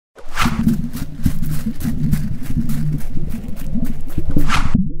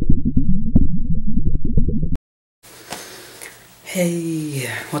Hey,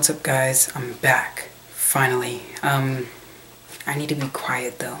 what's up guys? I'm back, finally. I need to be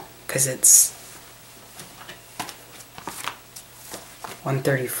quiet though, because it's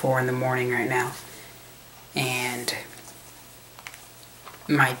 1:34 in the morning right now, and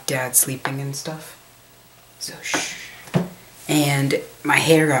my dad's sleeping and stuff, so shh. And my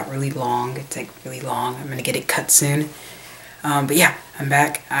hair got really long, it's like really long, I'm gonna get it cut soon. But yeah, I'm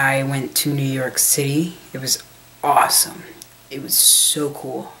back. I went to New York City. It was awesome. It was so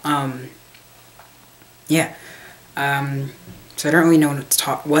cool. Yeah. So I don't really know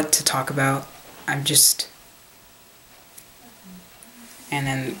what to talk about. I'm just... And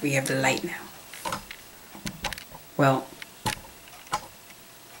then we have the light now. Well...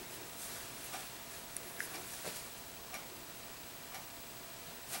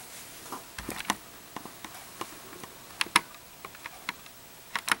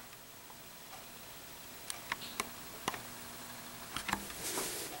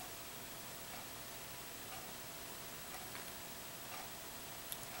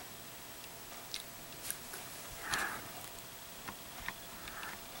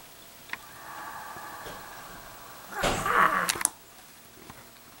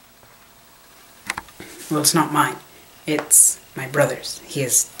 Well, it's not mine. It's my brother's. He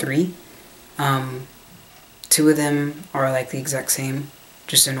has 3. 2 of them are like the exact same,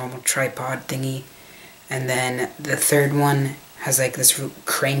 just a normal tripod thingy. And then the 3rd one has like this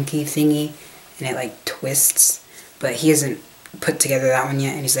cranky thingy, and it like twists. But he hasn't put together that one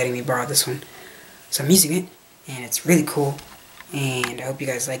yet, and he's letting me borrow this one. So I'm using it, and it's really cool. And I hope you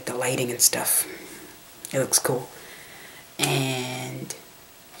guys like the lighting and stuff. It looks cool. And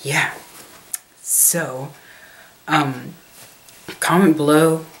yeah. So, comment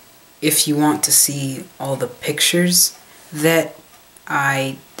below if you want to see all the pictures that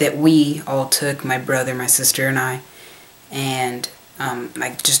we all took, my brother, my sister, and I, and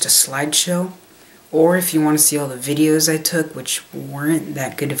like just a slideshow, or if you want to see all the videos I took, which weren't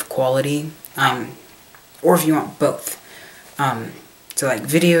that good of quality, or if you want both. So like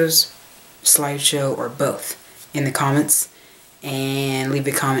videos, slideshow, or both in the comments. And leave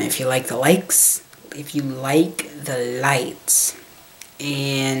a comment if you like the likes, if you like the lights.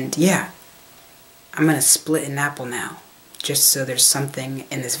 And yeah, I'm gonna split an apple now, just so there's something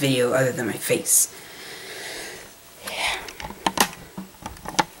in this video other than my face. Yeah.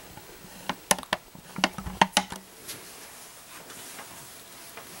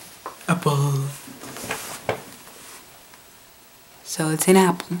 Apple. So it's an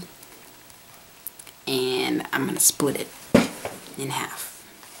apple, and I'm gonna split it in half.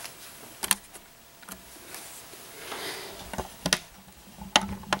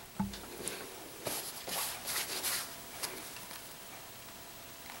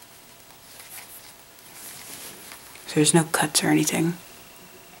 So there's no cuts or anything.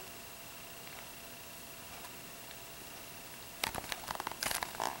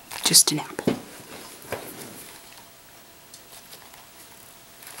 Just an apple.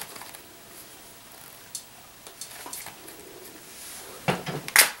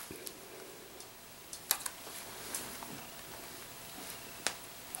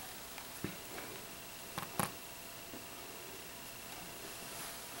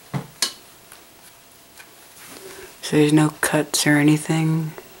 So there's no cuts or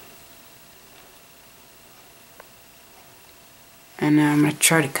anything. And I'm going to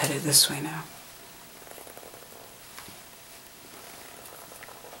try to cut it this way now.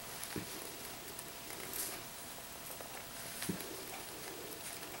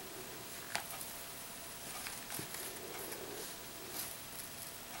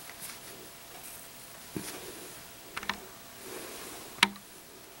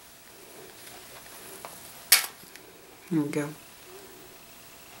 There we go.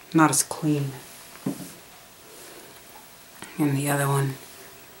 Not as clean. And the other one,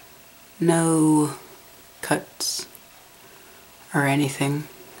 no cuts or anything.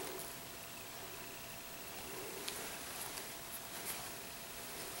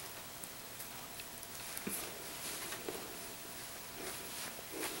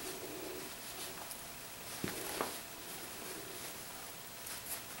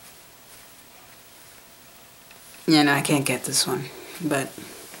 Yeah, no, I can't get this one, but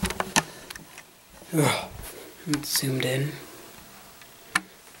it's zoomed in.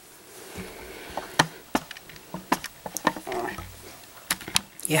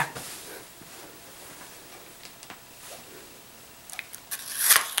 Yeah.